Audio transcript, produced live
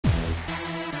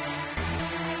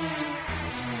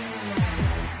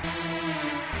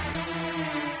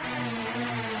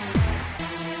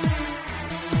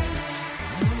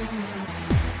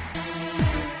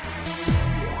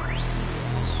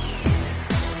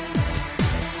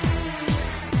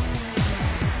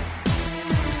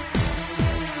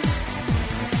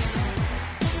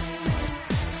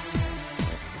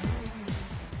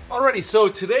Alrighty, so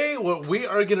today what we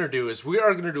are going to do is we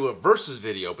are going to do a versus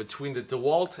video between the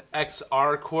Dewalt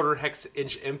XR quarter hex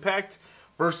inch impact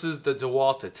versus the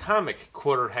Dewalt Atomic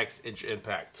quarter hex inch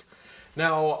impact.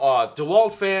 Now,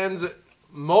 Dewalt fans,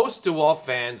 most Dewalt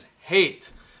fans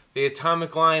hate the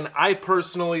Atomic line. I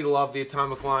personally love the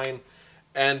Atomic line,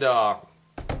 and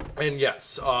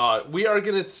yes, we are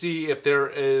going to see if there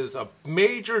is a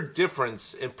major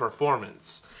difference in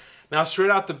performance. Now, straight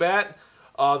out the bat,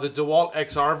 the Dewalt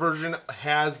XR version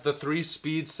has the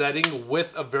 3-speed setting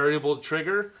with a variable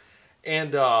trigger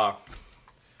and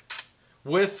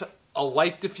with a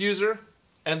light diffuser,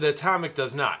 and the Atomic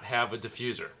does not have a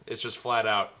diffuser. It's just flat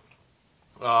out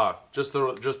just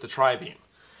the tri-beam.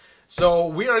 So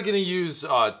we are going to use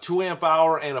a 2 amp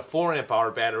hour and a 4 amp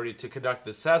hour battery to conduct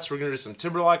this test. We're going to do some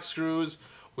timberlock screws,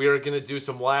 we are going to do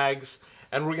some lags,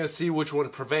 and we're going to see which one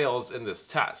prevails in this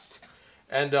test.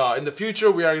 And in the future,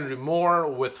 we are going to do more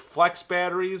with flex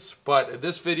batteries, but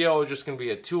this video is just going to be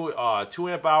a 2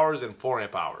 amp hours and 4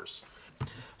 amp hours.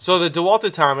 So the Dewalt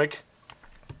Atomic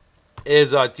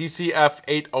is DCF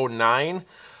 809,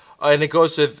 and it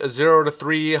goes to 0 to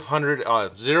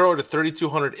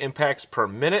 3,200 impacts per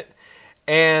minute,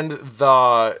 and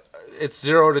it's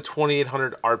 0 to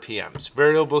 2,800 RPMs.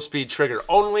 Variable speed trigger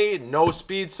only, no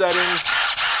speed settings,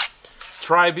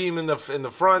 tri-beam in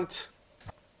the front.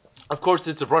 Of course,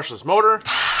 it's a brushless motor,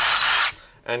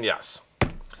 and yes.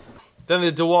 Then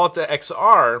the Dewalt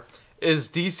XR is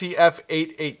DCF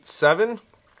 887,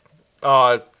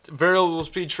 variable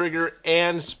speed trigger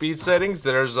and speed settings.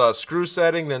 There's a screw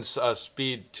setting, then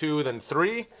speed 2, then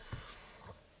 3.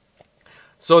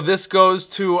 So this goes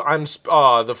to, on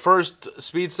the first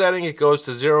speed setting, it goes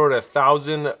to 0 to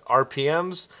 1,000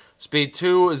 RPMs. Speed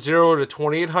 2, 0 to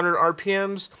 2,800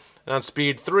 RPMs. And on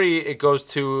speed 3, it goes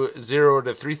to 0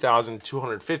 to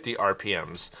 3,250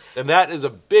 RPMs. And that is a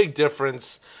big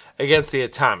difference against the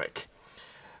Atomic.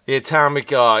 The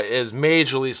Atomic is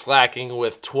majorly slacking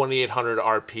with 2,800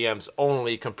 RPMs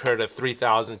only compared to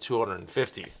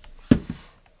 3,250.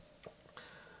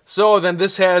 So then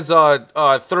this has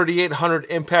 3,800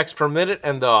 impacts per minute,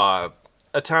 and the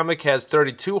Atomic has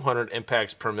 3,200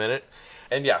 impacts per minute.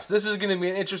 And yes, this is going to be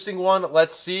an interesting one.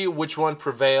 Let's see which one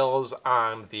prevails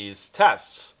on these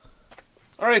tests.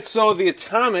 Alright, so the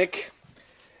Atomic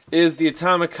is the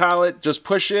Atomic collet. Just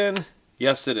push in.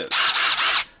 Yes, it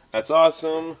is. That's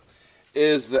awesome.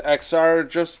 Is the XR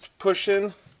just push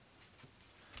in?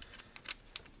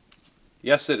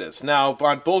 Yes, it is. Now,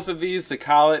 on both of these, the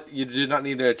collet, you do not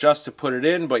need to adjust to put it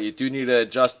in, but you do need to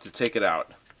adjust to take it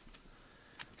out.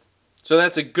 So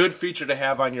that's a good feature to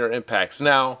have on your impacts.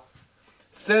 Now,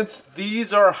 since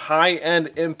these are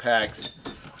high-end impacts,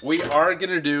 we are going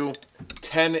to do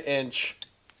 10-inch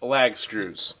lag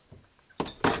screws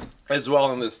as well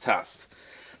in this test.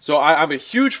 So I'm a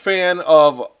huge fan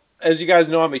of, as you guys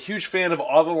know, I'm a huge fan of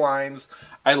all the lines.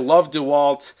 I love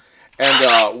DeWalt,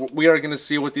 and we are going to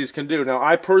see what these can do. Now,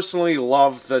 I personally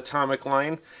love the Atomic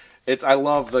line. I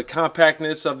love the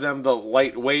compactness of them, the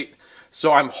lightweight.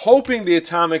 So I'm hoping the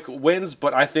Atomic wins,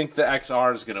 but I think the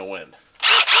XR is going to win.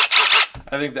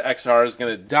 I think the XR is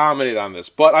going to dominate on this,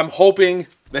 but I'm hoping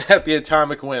that the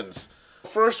Atomic wins.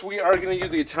 First, we are going to use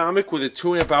the Atomic with a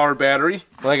 2 amp hour battery.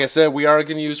 Like I said, we are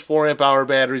going to use 4 amp hour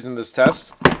batteries in this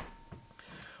test.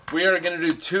 We are going to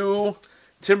do 2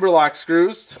 timberlock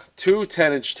screws, 2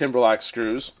 10-inch timberlock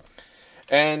screws,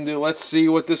 and let's see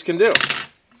what this can do.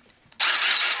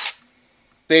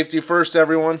 Safety first,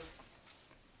 everyone.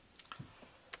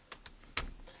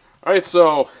 Alright,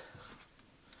 so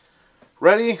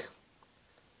ready?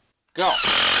 Go.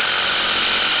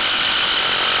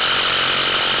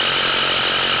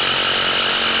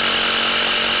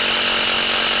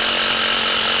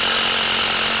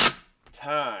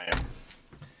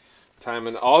 Time,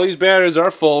 and all these batteries are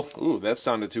full. Ooh, that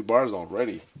sounded 2 bars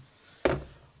already.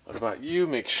 What about you?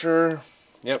 Make sure.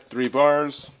 Yep, 3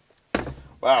 bars.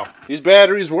 Wow, these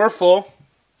batteries were full.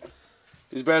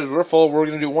 These batteries were full. We're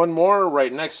going to do one more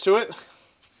right next to it.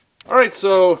 Alright,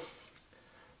 so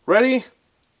ready?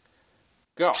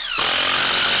 Go.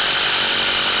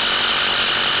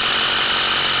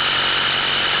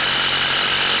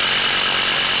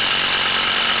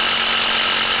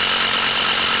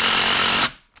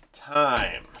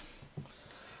 Time.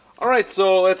 Alright,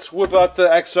 so let's whip out the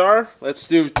XR. Let's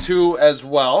do 2 as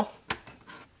well.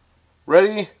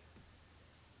 Ready?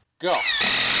 Go. Wow.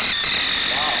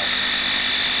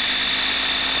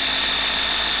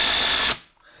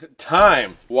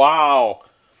 Time. Wow.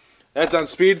 That's on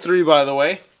speed 3, by the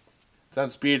way. It's on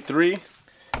speed 3.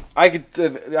 I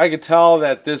could tell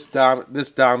that this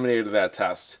dominated that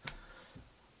test.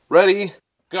 Ready,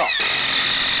 go.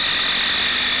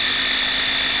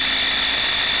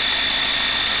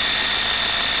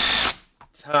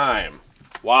 time.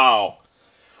 Wow.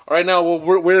 All right, now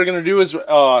what we're going to do is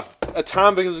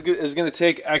Atomic is going to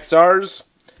take XR's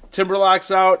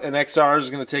Timberlocks out, and XR is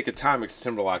going to take Atomic's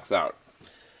Timberlocks out.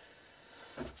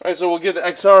 All right, so we'll give the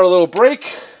XR a little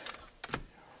break.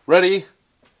 Ready,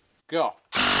 go.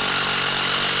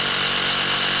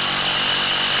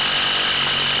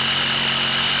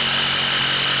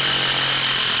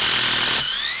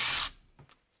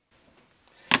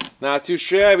 Not too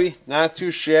shabby, not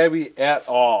too shabby at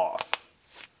all.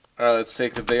 All right, let's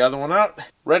take the other one out.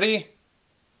 Ready,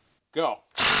 go.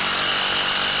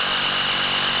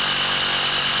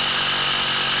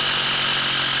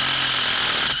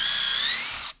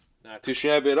 Not too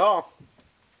shabby at all.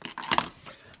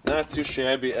 Not too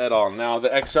shabby at all. Now the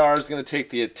XR is going to take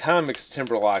the Atomic's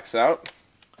Timberlocks out.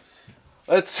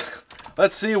 Let's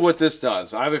see what this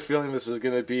does. I have a feeling this is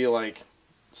going to be like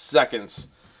seconds.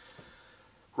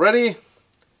 Ready?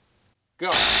 Go.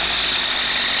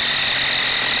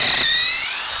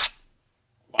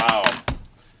 Wow.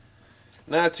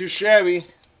 Not too shabby.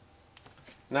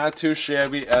 Not too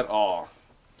shabby at all.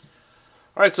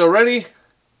 Alright, so ready?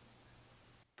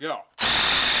 Go.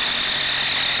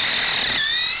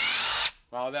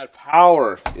 Wow, that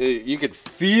power. You could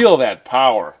feel that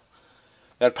power.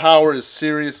 That power is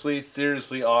seriously,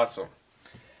 seriously awesome.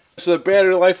 So the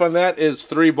battery life on that is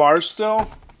 3 bars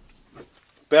still.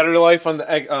 Battery life on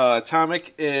the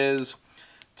Atomic is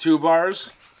 2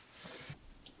 bars.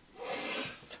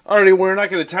 Alrighty, we're not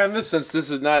going to time this since this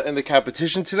is not in the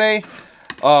competition today.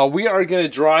 We are going to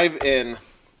drive in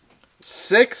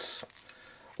 6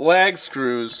 lag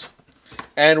screws,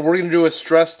 and we're going to do a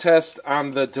stress test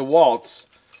on the Dewalts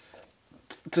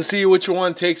to see which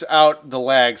one takes out the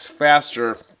lags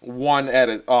faster,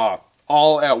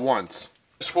 all at once.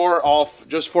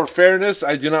 Just for fairness,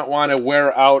 I do not want to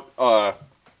wear out.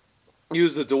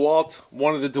 Use the Dewalt,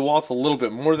 one of the Dewalts a little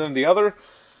bit more than the other.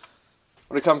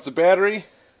 When it comes to battery,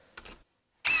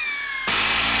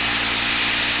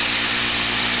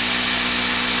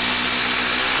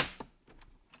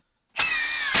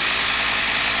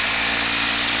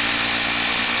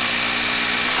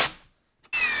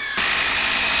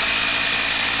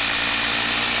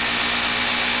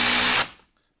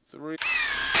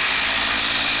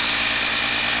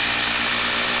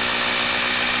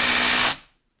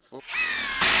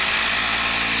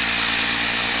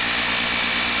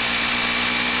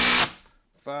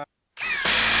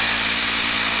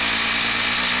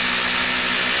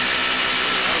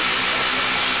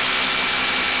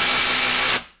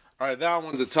 Alright, that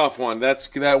one's a tough one.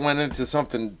 That went into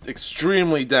something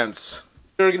extremely dense.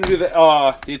 We're going to do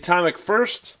the Atomic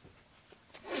first.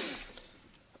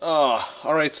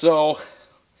 Alright, so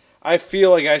I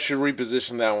feel like I should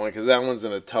reposition that one because that one's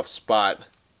in a tough spot.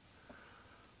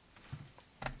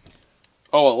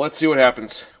 Oh, well, let's see what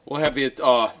happens. We'll have the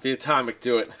Atomic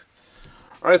do it.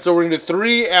 Alright, so we're going to do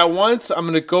 3 at once. I'm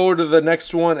going to go to the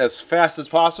next one as fast as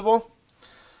possible.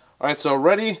 Alright, so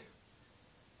ready,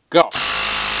 go.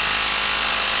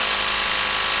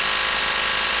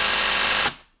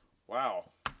 Wow.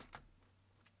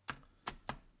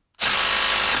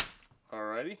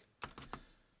 Alrighty.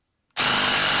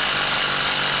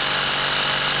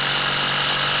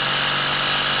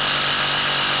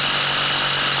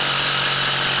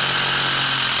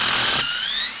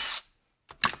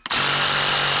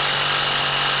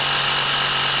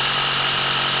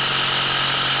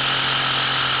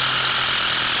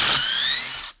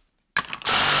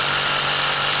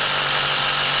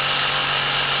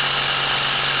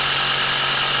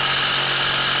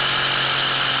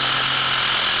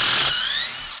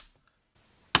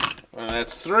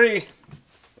 That's 3,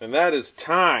 and that is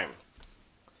time.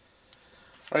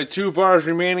 Alright, 2 bars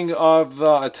remaining of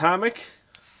the Atomic.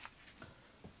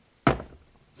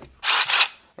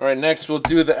 Alright, next we'll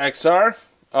do the XR.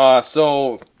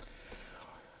 So,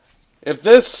 if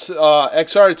this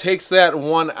XR takes that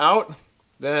one out,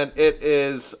 then it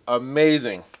is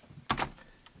amazing.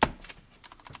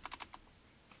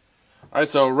 Alright,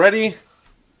 so ready,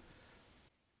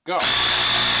 go.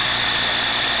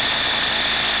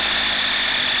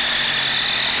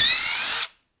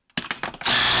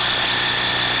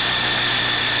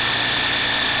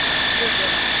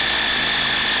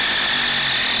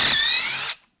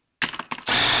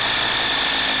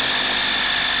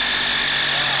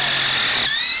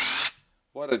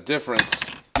 What a difference.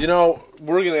 You know,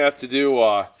 we're going to have to do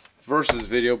a versus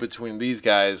video between these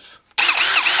guys.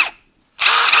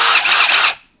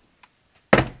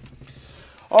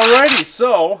 Alrighty,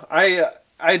 so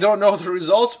I don't know the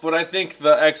results, but I think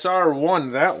the XR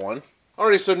won that one.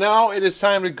 Alrighty, so now it is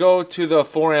time to go to the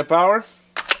 4 amp hour.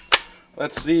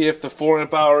 Let's see if the 4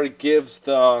 amp hour gives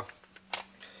the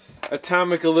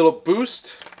Atomic a little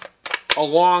boost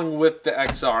along with the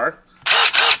XR.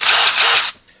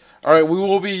 Alright, we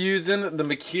will be using the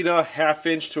Makita 1/2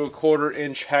 inch to 1/4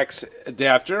 inch hex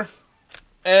adapter.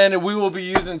 And we will be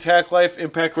using Tack Life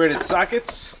impact rated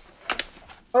sockets.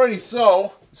 Alrighty,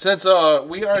 so since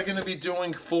we are going to be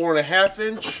doing 4.5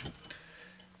 inch,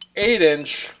 8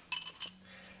 inch,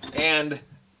 and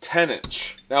 10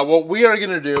 inch. Now what we are going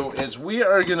to do is we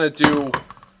are going to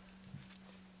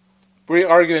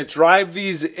drive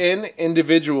these in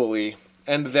individually,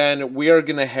 and then we are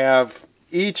going to have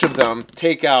each of them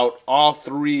take out all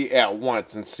 3 at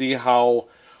once and see how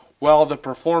well the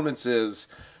performance is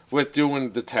with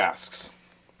doing the tasks.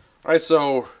 Alright,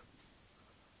 so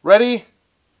ready?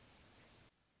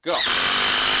 Go.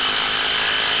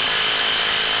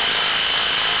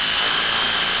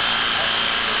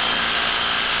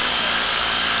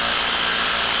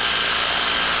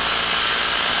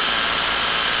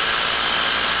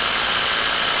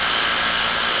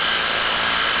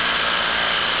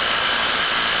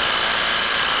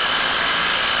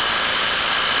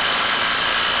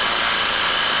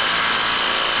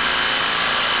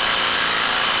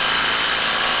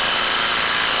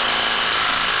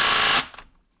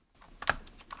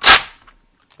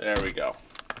 There we go.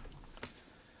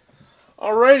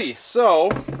 Alrighty, so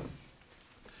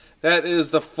that is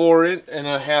the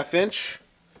 4.5 inch.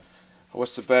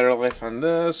 What's the battery life on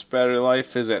this? Battery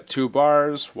life is at 2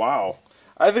 bars. Wow.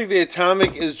 I think the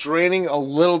Atomic is draining a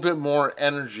little bit more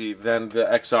energy than the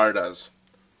XR does.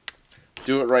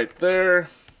 Do it right there.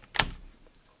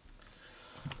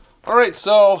 Alright,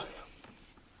 so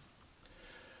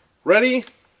ready?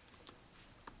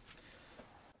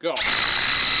 Go.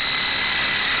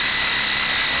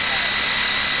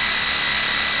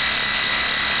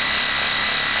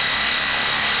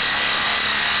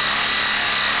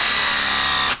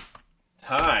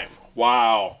 Time.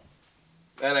 Wow.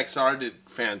 That XR did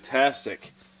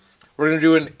fantastic. We're going to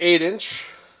do an 8 inch.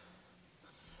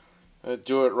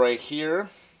 Do it right here.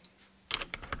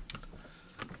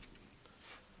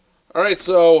 Alright,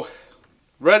 so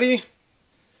ready?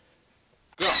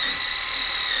 Go.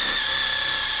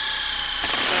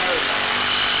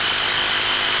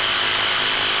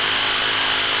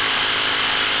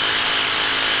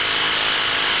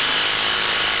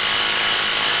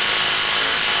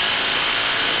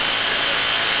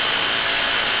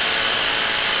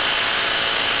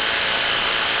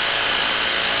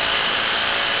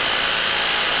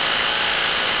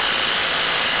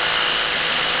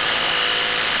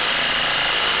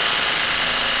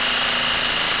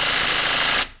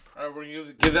 We're going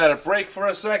to give that a break for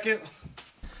a second.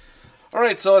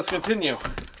 Alright, so let's continue.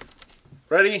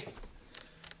 Ready?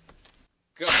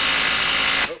 Go.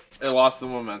 Oh, it lost the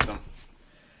momentum.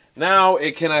 Now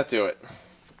it cannot do it.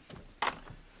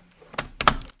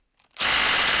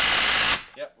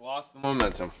 Yep, lost the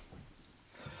momentum.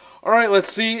 Alright,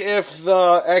 let's see if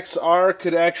the XR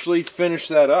could actually finish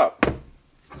that up.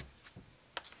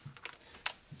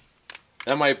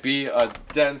 That might be a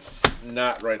dense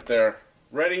knot right there.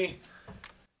 Ready?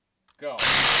 Go.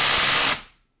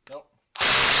 Nope.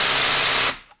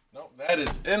 Nope, that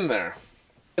is in there.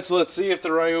 So let's see if the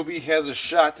Ryobi has a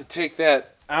shot to take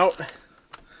that out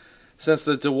since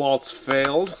the Dewalt's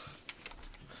failed.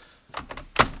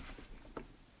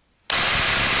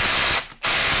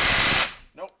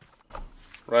 Nope.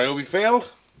 Ryobi failed.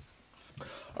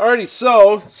 Alrighty,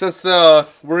 so since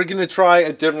we're gonna try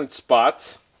a different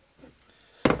spot.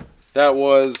 That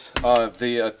was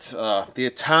the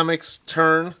Atomic's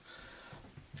turn.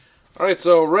 Alright,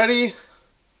 so ready?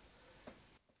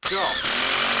 Go.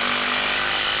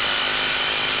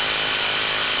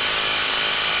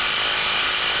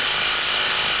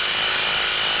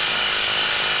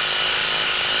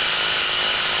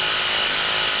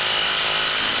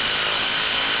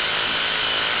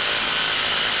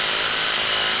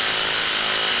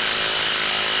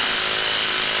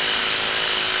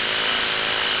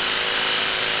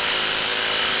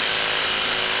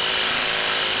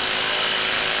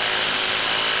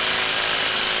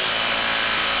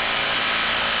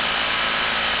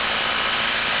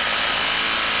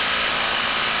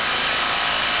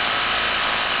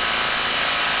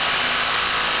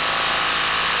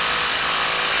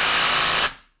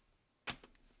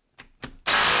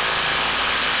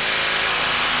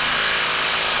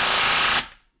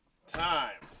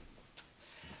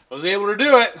 Was able to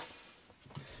do it.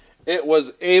 It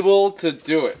was able to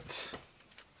do it.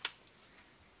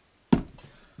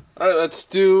 Alright, let's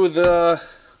do the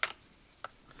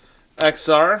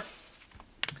XR.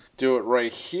 Do it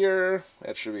right here.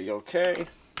 That should be okay.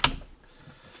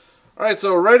 Alright,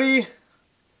 so ready,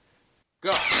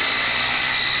 go.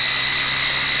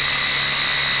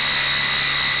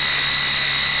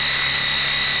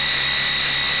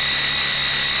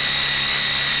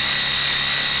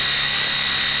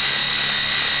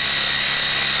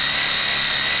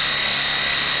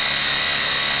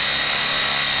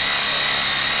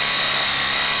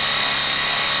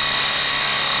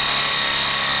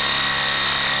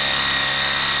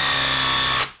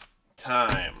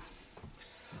 Time.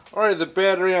 Alright, the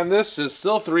battery on this is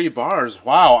still 3 bars.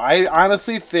 Wow, I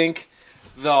honestly think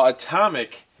the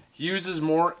Atomic uses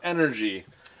more energy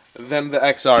than the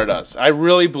XR does. I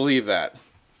really believe that.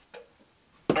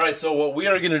 Alright, so what we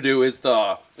are going to do is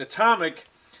the Atomic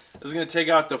is going to take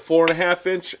out the 4.5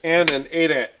 inch and an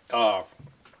 8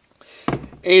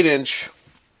 inch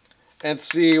and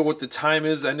see what the time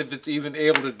is and if it's even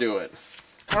able to do it.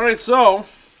 Alright, so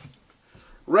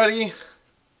ready,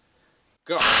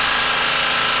 go.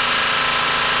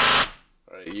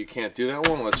 Alright, you can't do that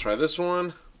one. Let's try this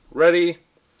one. Ready,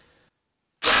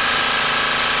 go.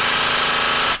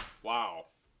 Wow.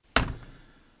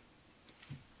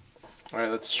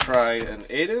 Alright, let's try an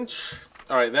 8 inch.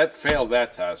 Alright, that failed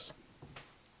that test.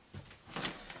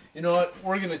 You know what?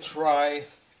 We're gonna try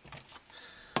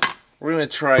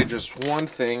just one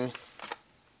thing.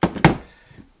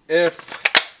 If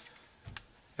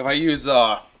I use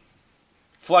a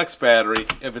flex battery,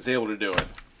 if it's able to do it.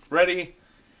 Ready?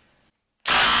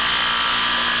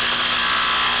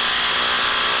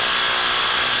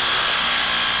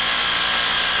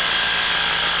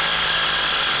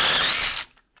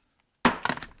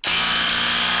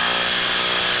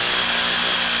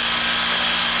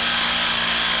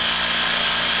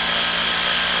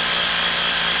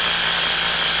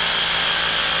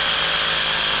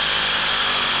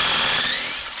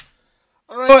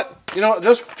 But, you know,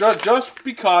 just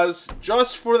because,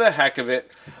 just for the heck of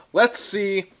it, let's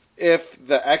see if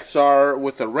the XR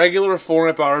with a regular 4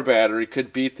 amp-hour battery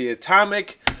could beat the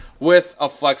Atomic with a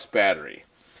flex battery.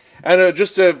 And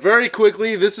just very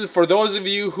quickly, this is for those of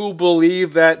you who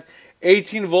believe that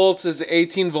 18 volts is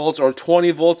 18 volts or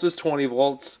 20 volts is 20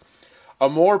 volts. A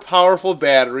more powerful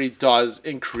battery does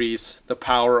increase the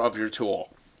power of your tool.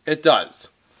 It does.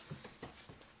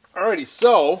 Alrighty,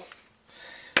 so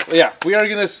yeah, we are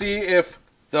going to see if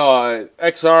the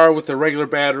XR with the regular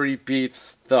battery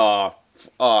beats the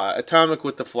Atomic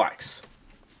with the flex.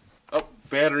 Oh,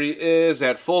 battery is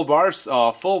at full bars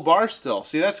still.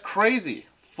 See, that's crazy.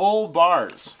 Full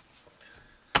bars.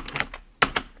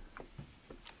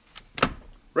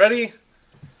 Ready?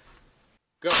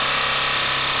 Go.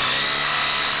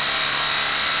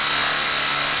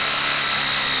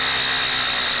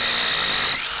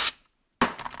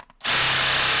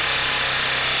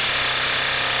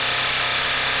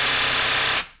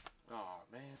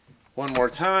 One more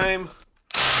time.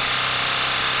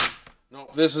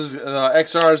 Nope, this is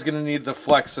XR is going to need the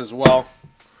flex as well.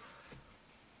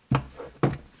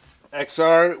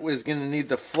 XR is going to need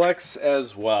the flex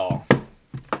as well.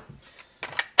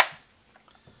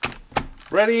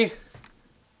 Ready?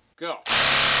 Go.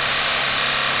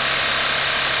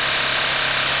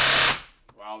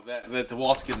 Wow, that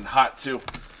Dewalt's getting hot too.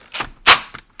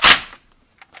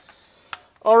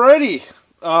 Alrighty.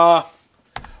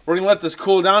 We're going to let this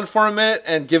cool down for a minute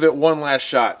and give it one last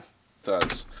shot. It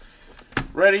does.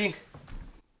 Ready?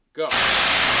 Go.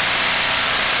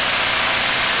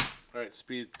 Alright,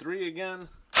 speed 3 again.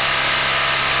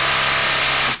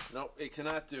 Nope, it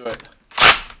cannot do it.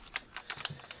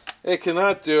 It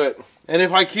cannot do it. And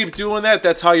if I keep doing that,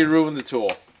 that's how you ruin the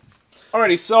tool.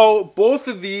 Alrighty, so both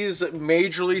of these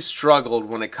majorly struggled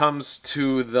when it comes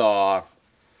to the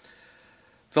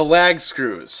lag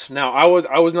screws. Now, I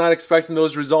was not expecting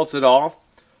those results at all,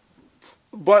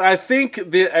 but I think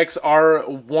the XR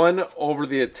won over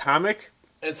the Atomic.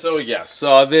 And so yes,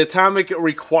 the Atomic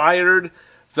required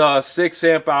the 6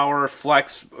 amp-hour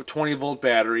flex 20 volt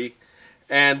battery,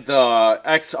 and the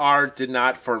XR did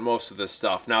not for most of this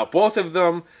stuff. Now, both of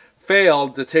them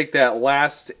failed to take that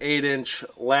last 8 inch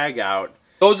lag out.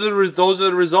 Those are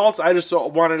the results. I just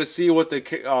wanted to see what the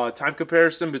time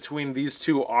comparison between these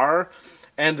two are.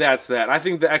 And that's that. I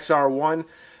think the XR won.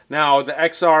 Now, the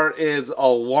XR is a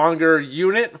longer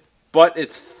unit, but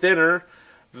it's thinner.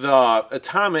 The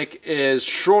Atomic is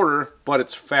shorter, but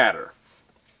it's fatter.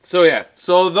 So yeah,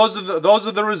 so those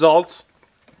are the results.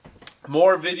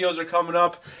 More videos are coming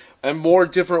up, and more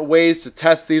different ways to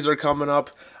test these are coming up.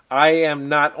 I am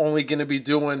not only going to be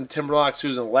doing timber lock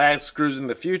screws and lag screws in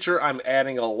the future. I'm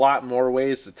adding a lot more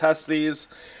ways to test these,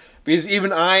 because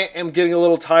even I am getting a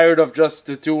little tired of just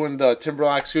doing the timber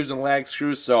lock screws and lag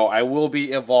screws, so I will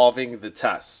be evolving the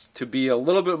tests to be a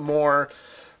little bit more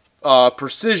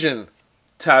precision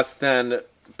test than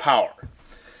power.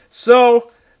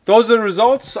 So those are the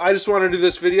results. I just want to do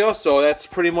this video, so that's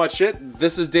pretty much it.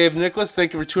 This is Dave Nicholas.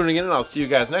 Thank you for tuning in, and I'll see you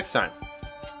guys next time.